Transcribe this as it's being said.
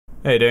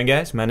How you doing,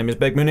 guys? My name is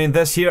Big Moon and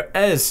this here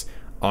is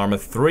ARMA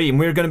 3 and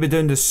we're going to be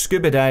doing the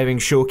scuba diving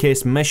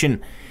showcase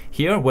mission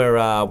here where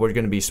we're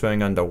going to be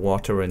swimming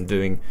underwater and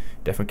doing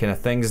different kind of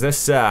things.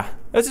 This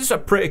is a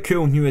pretty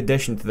cool new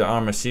addition to the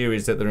ARMA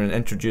series that they're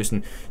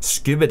introducing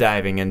scuba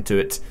diving into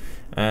it.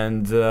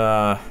 And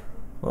well,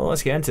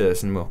 let's get into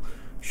this and we'll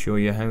show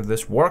you how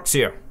this works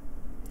here.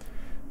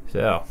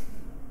 So,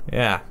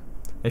 yeah.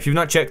 If you've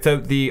not checked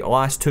out the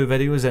last two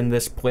videos in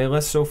this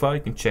playlist so far,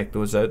 you can check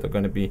those out. They're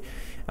going to be,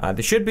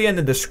 they should be in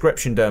the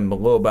description down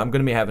below, but I'm going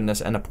to be having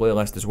this in a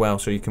playlist as well,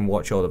 so you can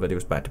watch all the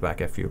videos back to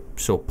back if you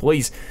so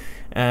please.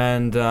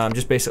 And I'm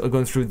just basically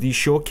going through the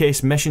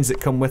showcase missions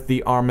that come with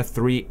the ARMA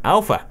 3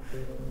 Alpha.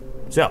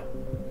 So,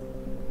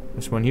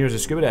 this one here is a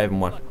scuba diving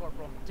one.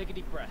 Take a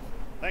deep breath.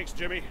 Thanks,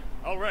 Jimmy.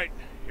 All right,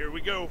 here we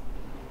go.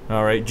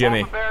 All right, Jimmy.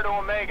 Alpha Bear to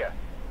Omega.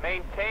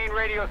 Maintain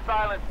radio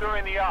silence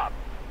during the op.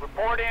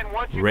 Report in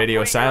once you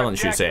Radio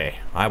silence, you say?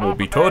 I will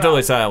be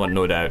totally silent,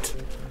 no doubt.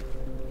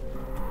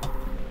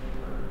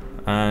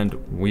 And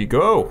we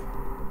go.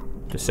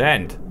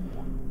 Descend.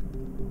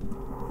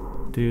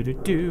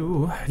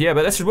 Do. Yeah,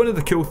 but this is one of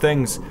the cool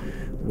things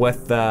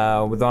with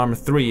ARMA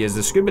 3 is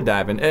the scuba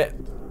diving. It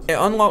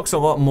unlocks a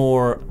lot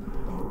more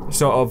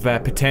sort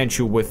of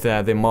potential with the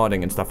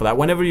modding and stuff like that.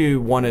 Whenever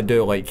you want to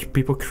do, like,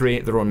 people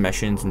create their own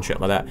missions and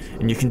shit like that,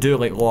 and you can do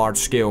like large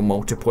scale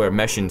multiplayer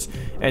missions,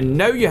 and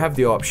now you have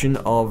the option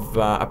of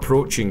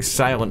approaching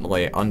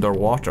silently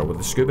underwater with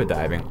the scuba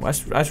diving.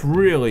 That's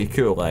really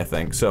cool, I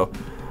think. So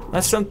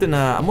that's something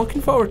I'm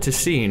looking forward to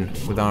seeing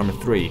with ARMA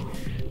 3.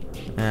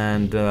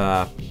 And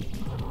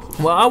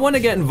well, I want to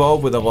get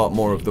involved with a lot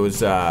more of those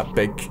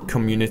big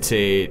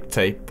community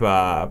type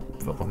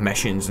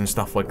missions and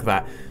stuff like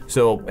that.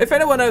 So if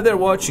anyone out there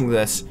watching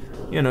this,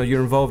 you know,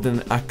 you're involved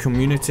in a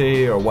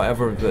community or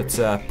whatever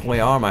that play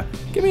ARMA,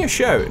 give me a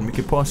shout and we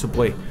could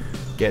possibly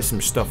get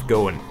some stuff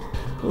going.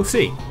 We'll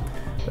see.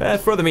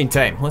 For the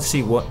meantime, let's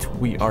see what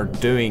we are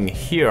doing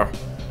here.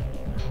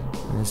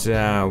 As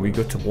we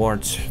go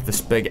towards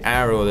this big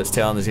arrow that's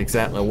telling us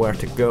exactly where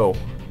to go.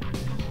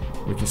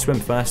 We can swim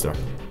faster.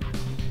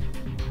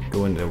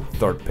 Go into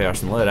third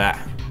person, look at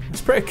that.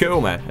 It's pretty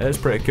cool, man. It is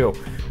pretty cool.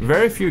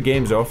 Very few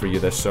games offer you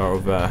this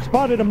sort of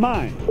spotted a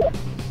mine.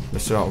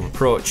 This sort of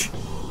approach.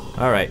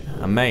 Alright,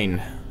 a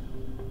mine.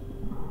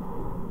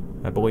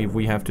 I believe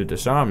we have to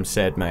disarm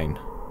said mine.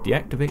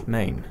 Deactivate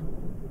mine.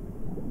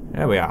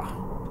 There we are.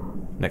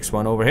 Next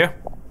one over here.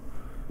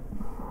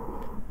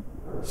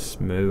 Let's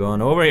move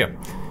on over here.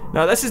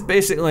 Now this is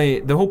basically,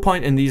 the whole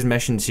point in these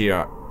missions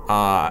here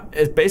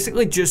is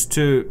basically just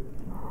to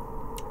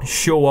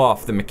show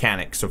off the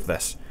mechanics of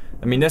this.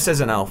 I mean, this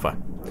is an alpha.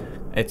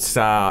 It's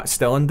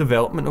still in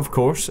development, of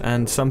course,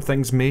 and some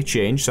things may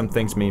change, some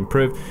things may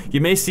improve. You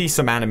may see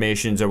some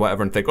animations or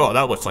whatever and think, oh,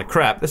 that looks like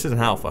crap. This is an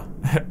alpha.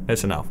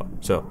 It's an alpha.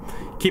 So,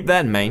 keep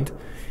that in mind.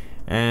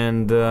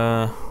 And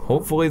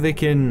hopefully they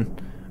can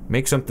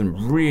make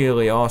something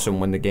really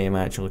awesome when the game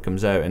actually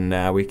comes out,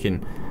 and we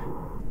can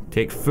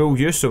take full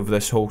use of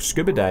this whole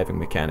scuba diving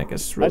mechanic.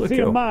 It's really cool. I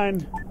see a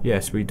mine.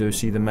 Yes, we do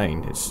see the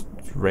mine. It's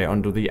right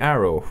under the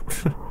arrow.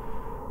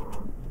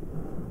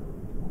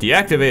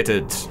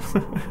 Deactivated!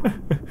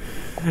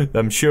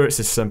 I'm sure it's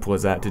as simple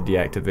as that to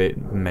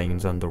deactivate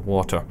mines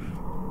underwater.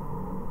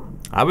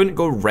 I wouldn't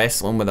go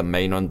wrestling with a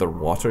mine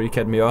underwater, are you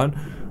kidding me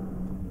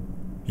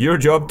on? Your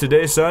job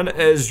today, son,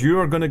 is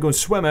you're gonna go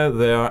swim out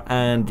there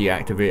and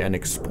deactivate an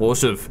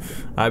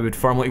explosive. I would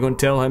firmly go and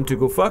tell him to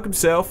go fuck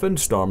himself and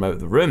storm out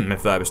the room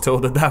if I was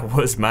told that that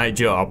was my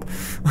job.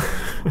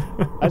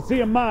 I see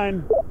a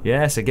mine.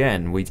 Yes,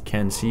 again, we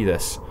can see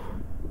this.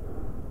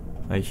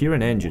 I hear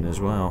an engine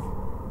as well.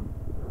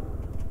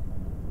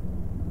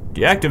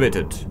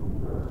 Deactivated.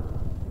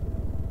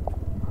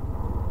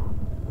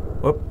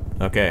 Whoop.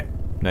 Okay.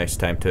 Nice,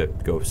 time to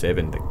go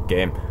saving the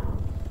game.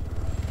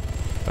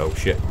 Oh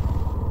shit.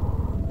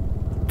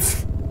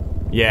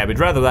 Yeah, we'd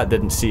rather that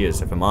didn't see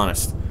us, if I'm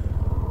honest.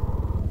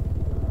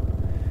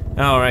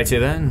 Alrighty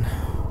then.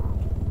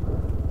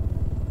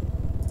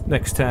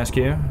 Next task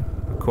here.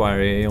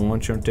 Acquire a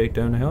launcher and take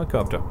down a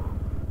helicopter.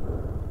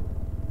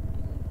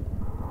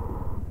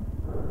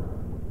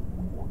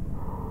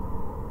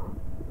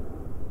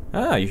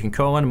 Ah, you can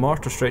call in a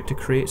mortar strike to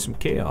create some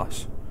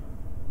chaos.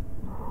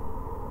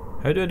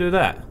 How do I do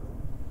that?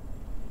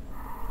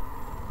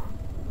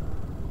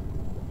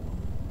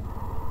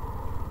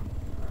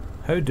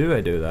 How do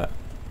I do that?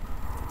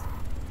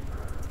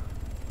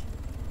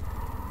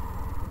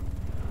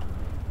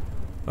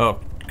 Oh,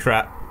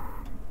 crap.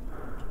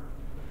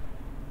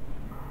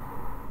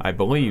 I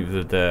believe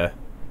that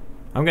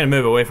I'm gonna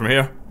move away from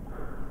here.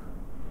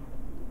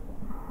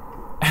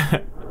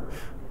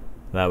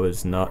 That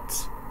was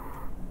not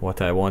what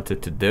I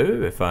wanted to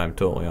do, if I'm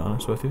totally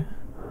honest with you.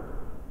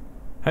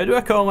 How do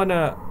I call in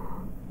a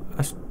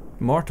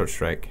mortar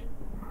strike?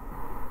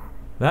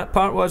 That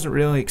part wasn't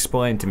really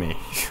explained to me.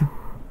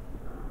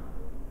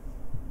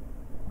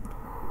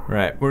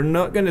 Right, we're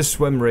not gonna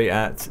swim right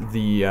at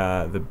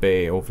the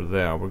bay over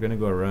there. We're gonna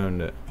go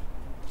around it.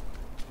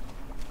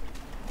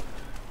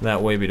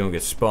 That way we don't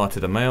get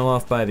spotted a mile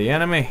off by the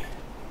enemy.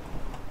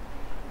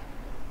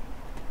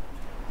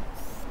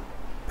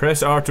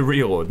 Press R to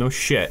reload. No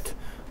shit.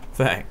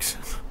 Thanks.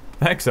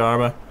 Thanks,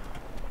 ARMA.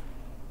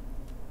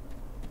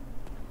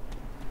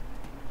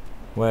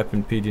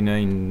 Weapon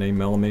PD9,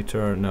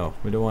 9mm. No,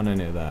 we don't want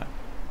any of that.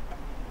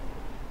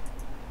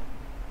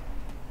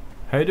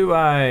 How do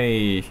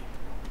I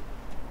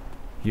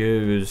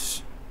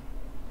use...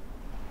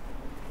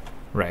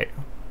 Right.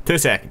 2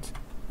 seconds.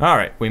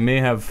 Alright, we may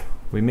have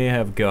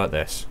got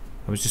this.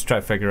 I was just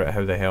trying to figure out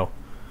how the hell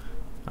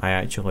I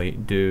actually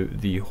do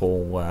the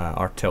whole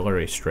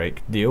artillery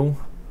strike deal.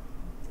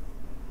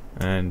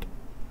 And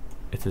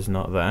it is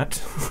not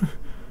that.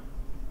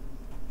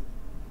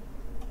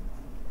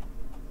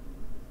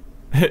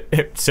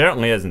 It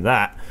certainly isn't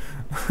that.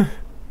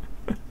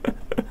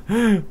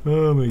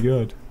 Oh my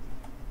god.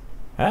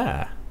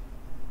 Ah.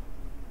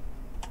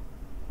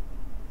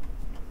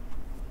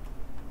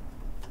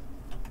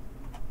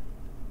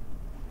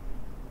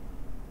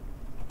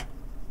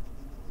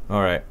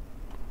 Alright.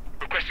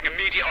 Requesting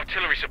immediate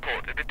artillery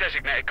support at the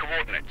designated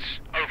coordinates.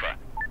 Over.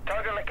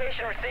 Target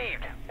location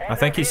received. I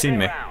think he's seen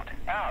me.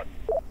 Out.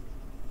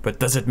 But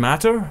does it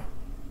matter?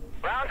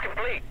 Round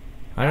complete.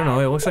 I don't know,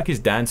 it looks like he's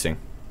dancing.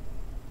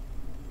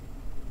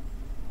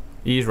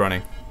 He's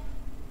running.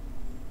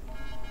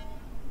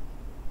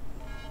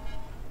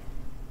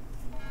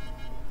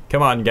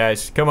 Come on,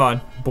 guys. Come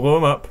on. Blow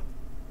him up.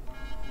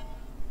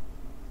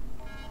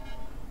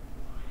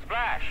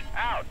 Splash.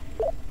 Out.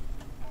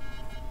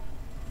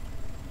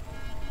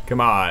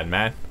 Come on,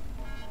 man.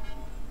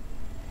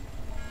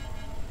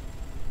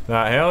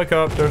 That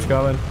helicopter's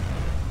coming.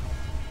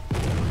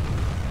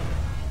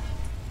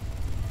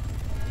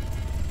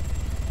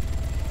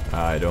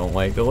 I don't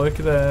like the look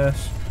of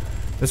this.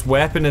 This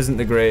weapon isn't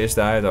the greatest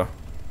either.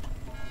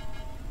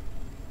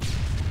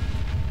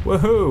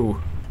 Woohoo!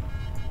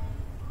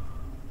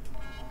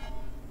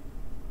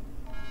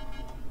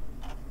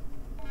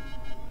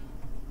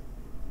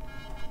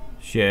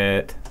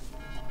 Shit.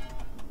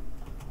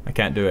 I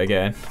can't do it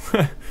again.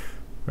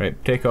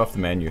 Right, take off the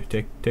menu.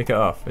 Take it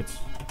off. It's...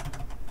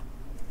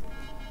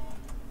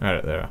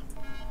 Alright, there.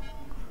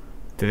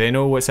 Do they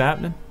know what's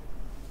happening?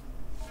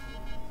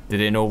 Do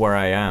they know where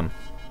I am?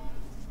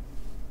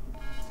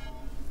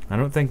 I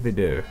don't think they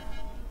do.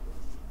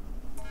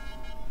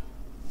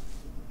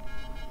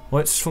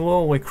 Let's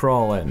slowly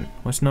crawl in.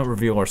 Let's not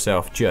reveal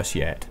ourselves just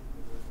yet.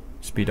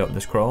 Speed up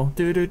this crawl.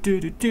 Look at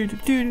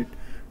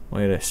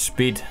this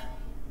speed.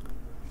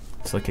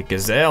 It's like a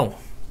gazelle.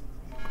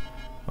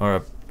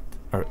 Or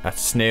a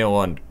snail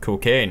on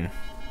cocaine.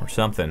 Or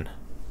something.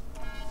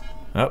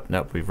 Oh,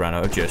 nope, we've run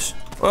out of juice.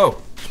 Whoa!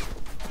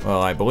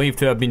 Well, I believe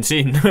to have been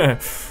seen.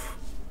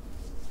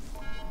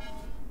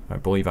 I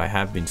believe I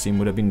have been seen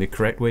would have been the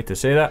correct way to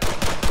say that.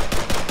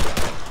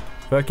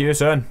 Fuck you,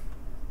 son.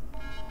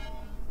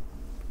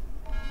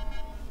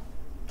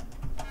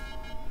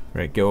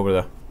 Right, get over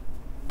there.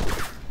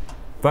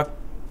 Fuck.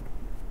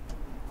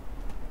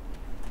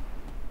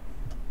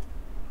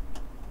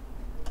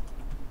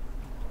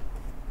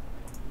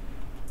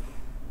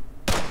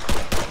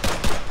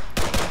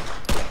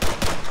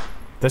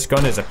 This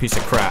gun is a piece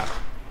of crap.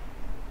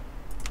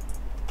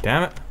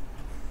 Damn it.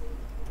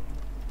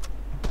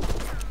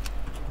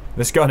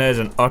 This gun is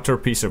an utter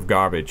piece of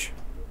garbage.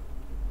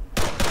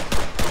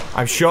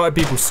 I've shot at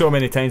people so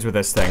many times with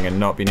this thing and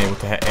not been able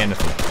to hit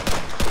anything.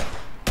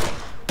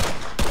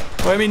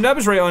 Well, I mean, that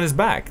was right on his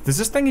back. Does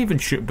this thing even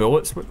shoot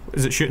bullets?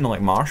 Is it shooting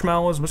like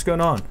marshmallows? What's going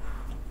on?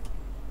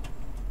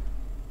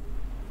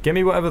 Give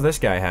me whatever this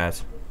guy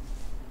has.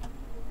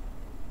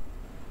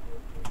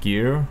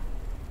 Gear.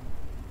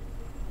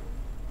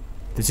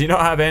 Does he not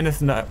have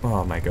anything that...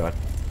 Oh my god.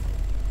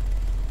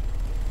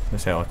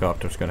 This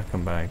helicopter's gonna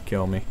come by and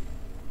kill me.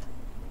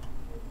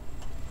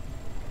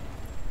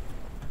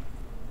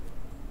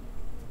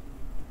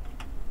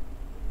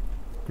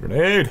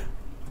 Grenade!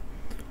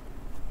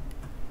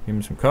 Give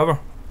him some cover.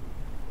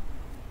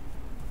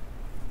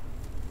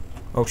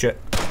 Oh shit.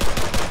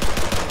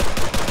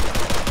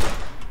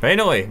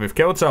 Finally, we've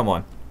killed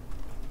someone.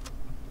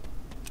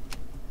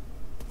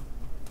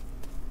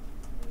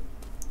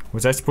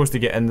 Was I supposed to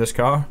get in this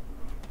car?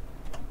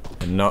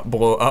 And not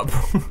blow it up?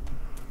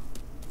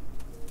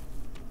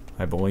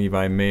 I believe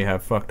I may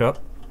have fucked up.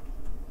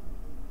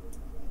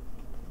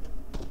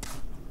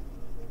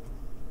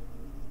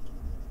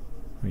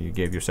 You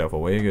gave yourself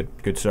away,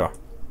 good sir.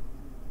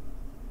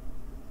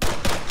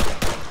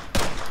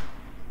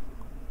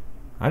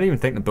 I didn't even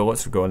think the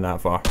bullets were going that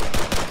far.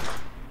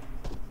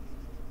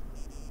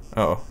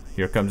 Uh oh,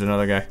 here comes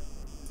another guy.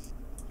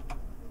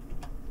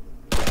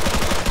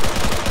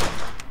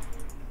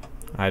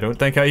 I don't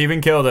think I even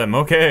killed him.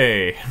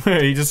 Okay,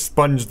 he just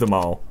sponged them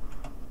all.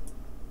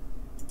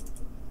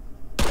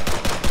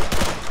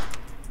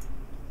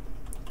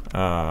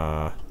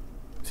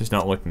 This is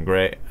not looking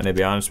great, and to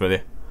be honest with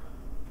you.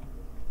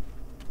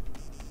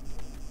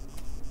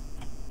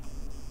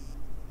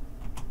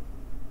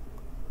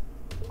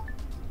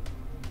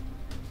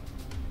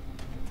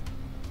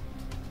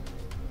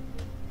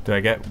 Do I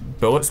get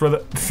bullets with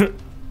it?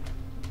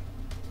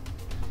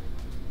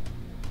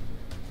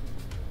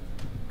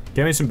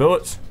 Give me some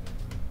bullets.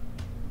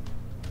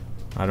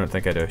 I don't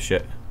think I do.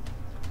 Shit.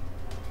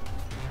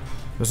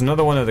 There's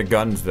another one of the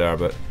guns there,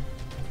 but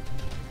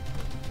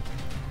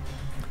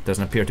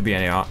doesn't appear to be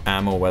any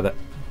ammo with it.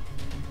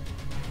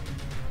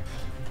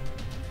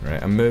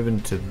 Right, I'm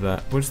moving to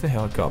that. Where's the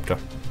helicopter?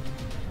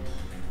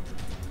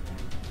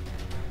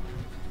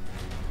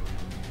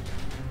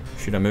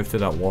 Should I move to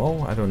that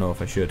wall? I don't know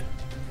if I should.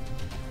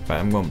 But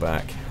I'm going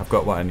back. I've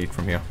got what I need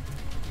from here.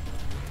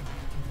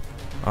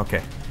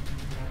 Okay.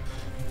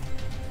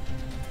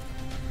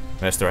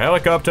 Mr.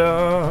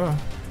 Helicopter!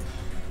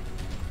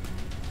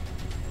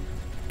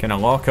 Can I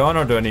lock on,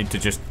 or do I need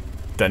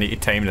to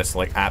time this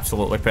like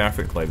absolutely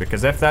perfectly?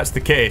 Because if that's the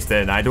case,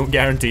 then I don't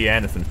guarantee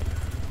anything.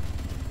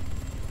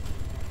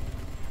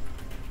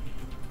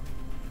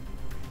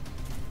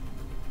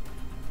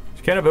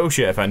 It's kind of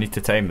bullshit if I need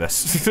to time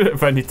this.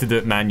 If I need to do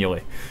it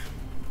manually.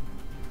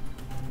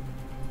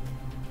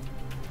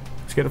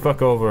 Let's get the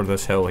fuck over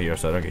this hill here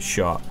so I don't get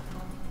shot.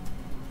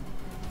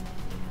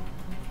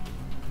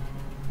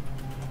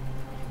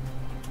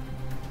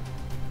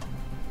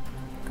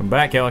 Come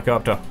back,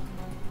 helicopter.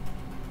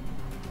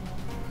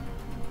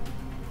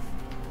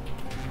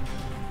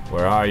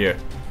 Where are you?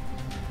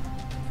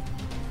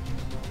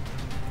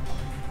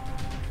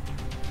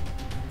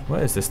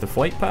 What is this, the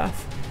flight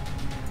path?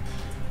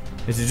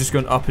 Is it just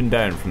going up and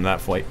down from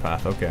that flight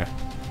path? Okay.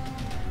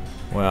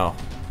 Well,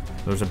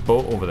 there's a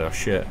boat over there,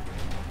 shit.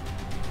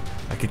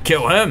 I could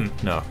kill him!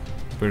 No,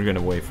 we're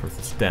gonna wait for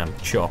this damn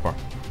chopper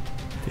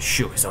to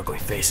show his ugly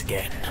face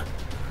again.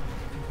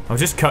 I'll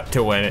just cut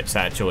to when it's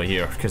actually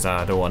here, because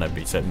I don't want to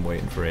be sitting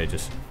waiting for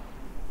ages.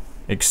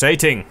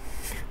 Exciting!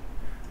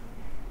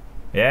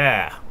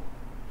 Yeah!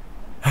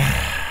 It'd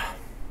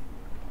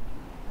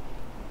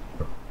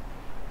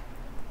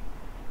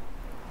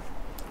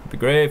be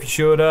great if you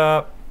showed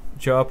up.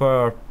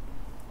 Chopper.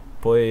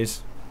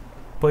 Please.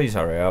 Please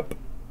hurry up.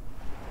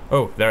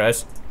 Oh, there it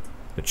is.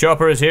 The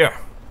chopper is here.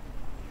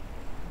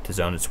 It is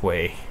on its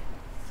way.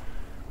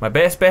 My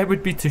best bet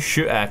would be to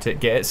shoot at it,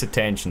 get its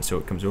attention so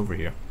it comes over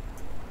here.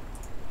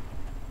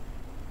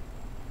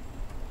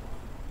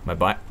 My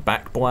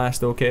back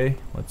blast okay?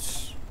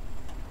 Let's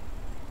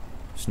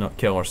not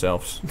kill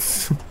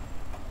ourselves.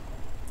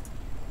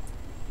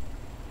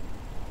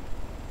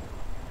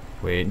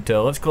 Wait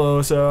until it's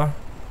closer.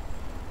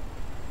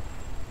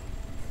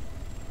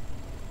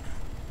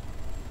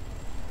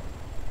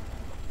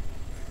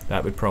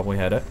 That would probably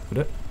hit it, would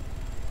it?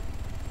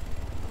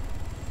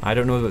 I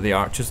don't know what the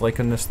arch is like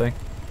on this thing.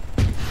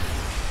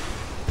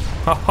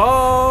 Ha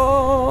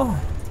ha!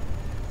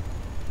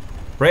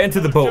 Right into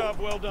the boat. Job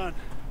well done.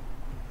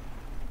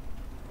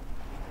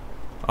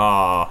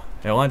 Ah,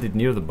 it landed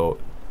near the boat.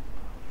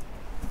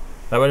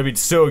 That would have been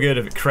so good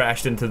if it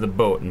crashed into the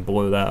boat and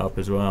blew that up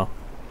as well.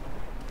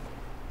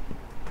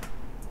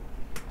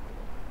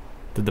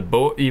 Did the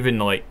boat even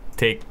like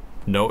take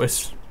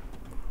notice?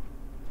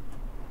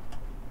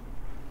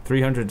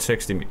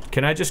 360 meters.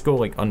 Can I just go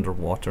like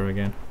underwater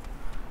again?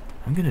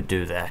 I'm gonna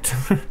do that.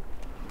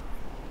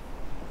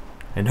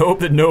 And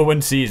hope that no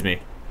one sees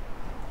me.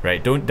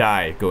 Right, don't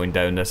die going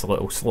down this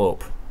little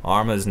slope.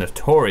 ARMA is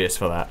notorious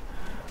for that.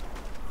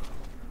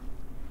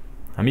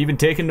 I'm even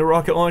taking the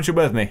rocket launcher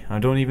with me. I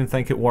don't even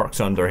think it works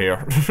under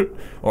here.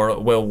 Or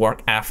it will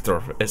work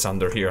after it's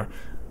under here.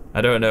 I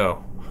don't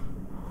know.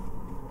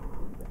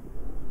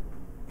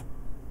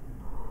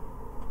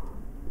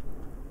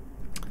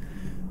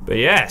 But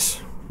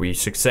yes, we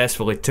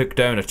successfully took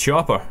down a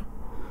chopper.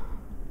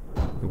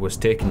 It was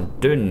taken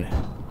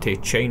down to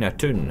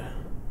Chinatown.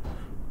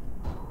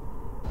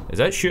 Is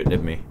that shooting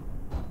at me?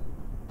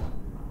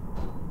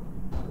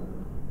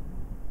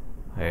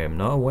 I am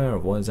not aware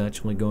of what is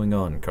actually going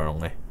on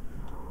currently.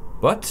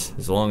 But,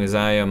 as long as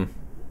I am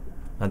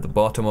at the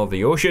bottom of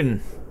the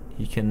ocean,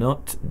 he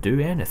cannot do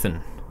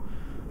anything.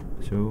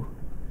 So,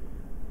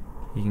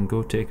 he can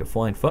go take a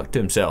flying fuck to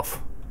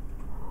himself.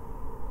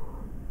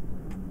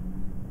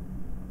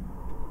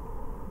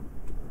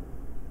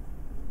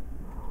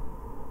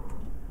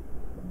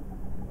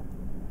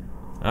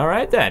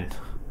 Alright then.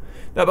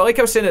 No, but like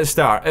I was saying at the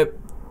start,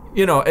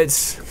 you know,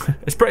 it's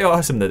pretty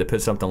awesome that they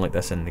put something like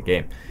this in the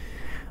game.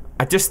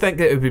 I just think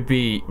that it would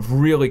be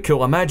really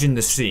cool. Imagine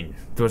the scene.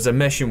 There's a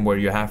mission where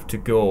you have to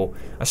go,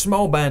 a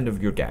small band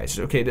of your guys,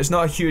 okay, it's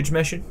not a huge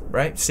mission,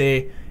 right?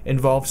 Say,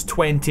 involves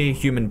 20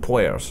 human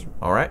players,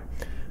 alright?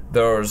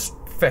 There's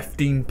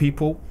 15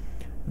 people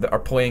that are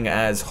playing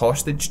as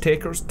hostage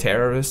takers,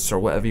 terrorists, or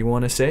whatever you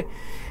want to say.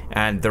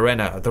 And they're in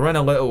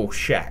a little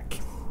shack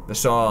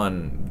that's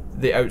on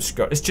the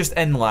outskirts. It's just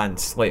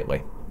inland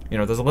slightly. You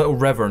know, there's a little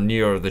river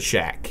near the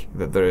shack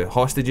that the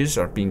hostages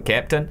are being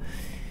kept in.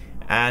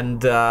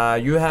 And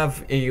you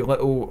have a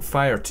little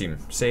fire team,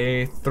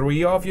 say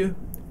 3 of you,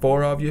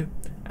 4 of you,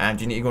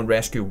 and you need to go and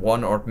rescue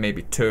 1 or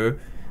maybe 2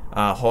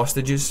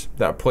 hostages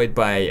that are played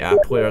by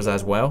players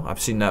as well. I've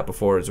seen that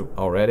before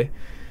already.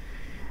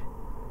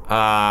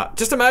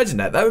 Just imagine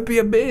that. That would be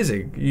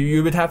amazing.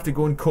 You would have to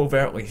go and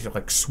covertly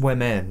like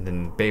swim in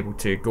and be able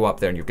to go up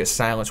there, and you've got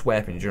silenced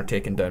weapons. You're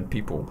taking down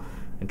people.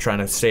 and trying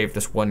to save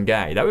this one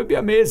guy. That would be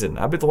amazing.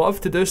 I would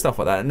love to do stuff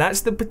like that, and that's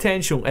the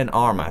potential in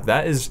ARMA.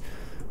 That is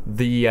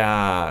the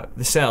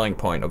selling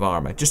point of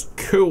ARMA. Just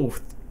cool,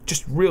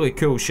 just really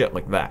cool shit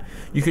like that.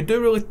 You could do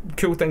really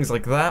cool things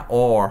like that,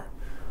 or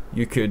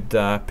you could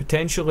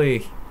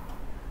potentially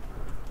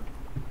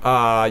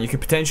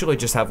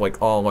just have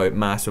like all-out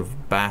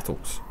massive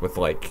battles with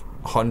like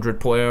 100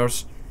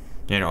 players.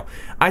 You know,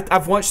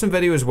 I've watched some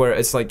videos where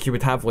it's like you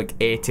would have like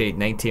 80,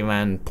 90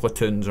 man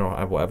platoons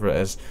or whatever it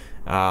is,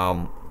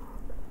 and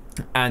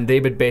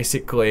they would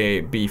basically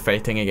be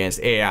fighting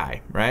against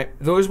AI, right?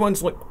 Those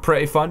ones look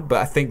pretty fun, but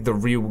I think the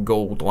real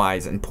gold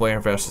lies in player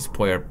versus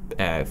player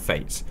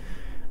fights.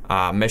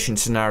 Mission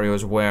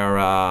scenarios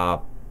where,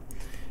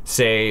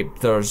 say,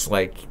 there's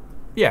like,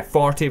 yeah,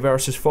 40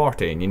 versus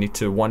 40, and you need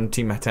to, one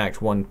team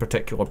attacks one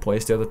particular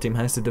place, the other team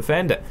has to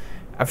defend it.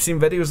 I've seen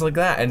videos like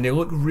that, and they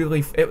look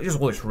really, it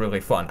just looks really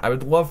fun. I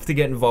would love to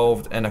get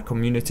involved in a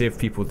community of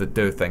people that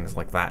do things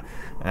like that,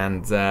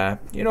 and,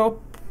 you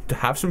know, to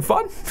have some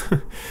fun,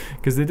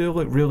 because they do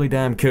look really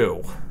damn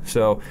cool.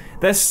 So,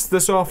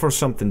 this offers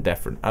something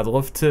different. I'd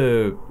love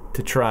to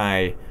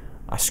try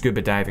a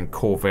scuba diving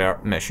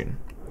covert mission,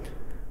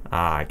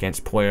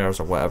 against players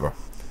or whatever.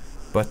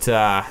 But,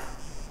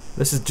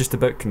 this is just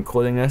about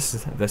concluding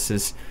this.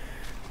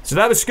 So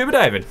that was scuba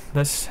diving.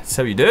 That's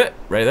how you do it,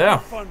 right there.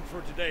 Fun for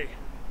today.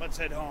 Let's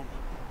head home.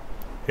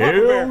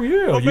 Hell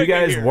yeah, you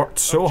guys worked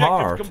so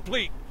hard.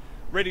 Complete.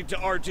 Ready to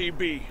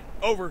RTB.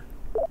 Over.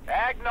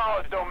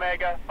 Acknowledged,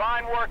 Omega.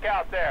 Fine work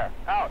out there.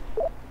 Out.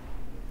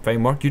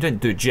 Fine work? You didn't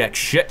do jack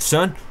shit,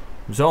 son.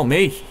 It was all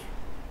me.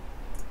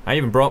 I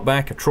even brought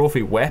back a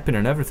trophy weapon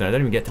and everything. I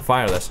didn't even get to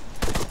fire this.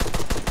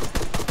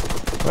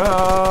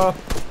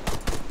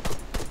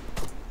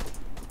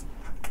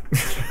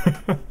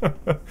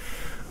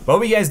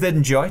 Well, if you guys did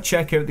enjoy,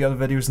 check out the other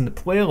videos in the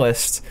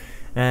playlist,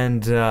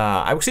 and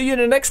I will see you in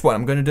the next one.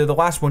 I'm going to do the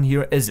last one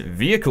here is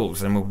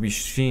vehicles, and we'll be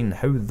seeing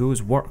how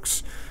those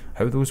works.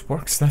 How those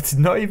works? That did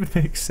not even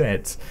make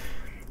sense.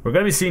 We're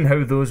going to be seeing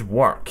how those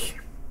work.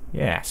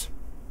 Yes.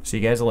 See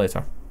you guys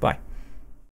later. Bye.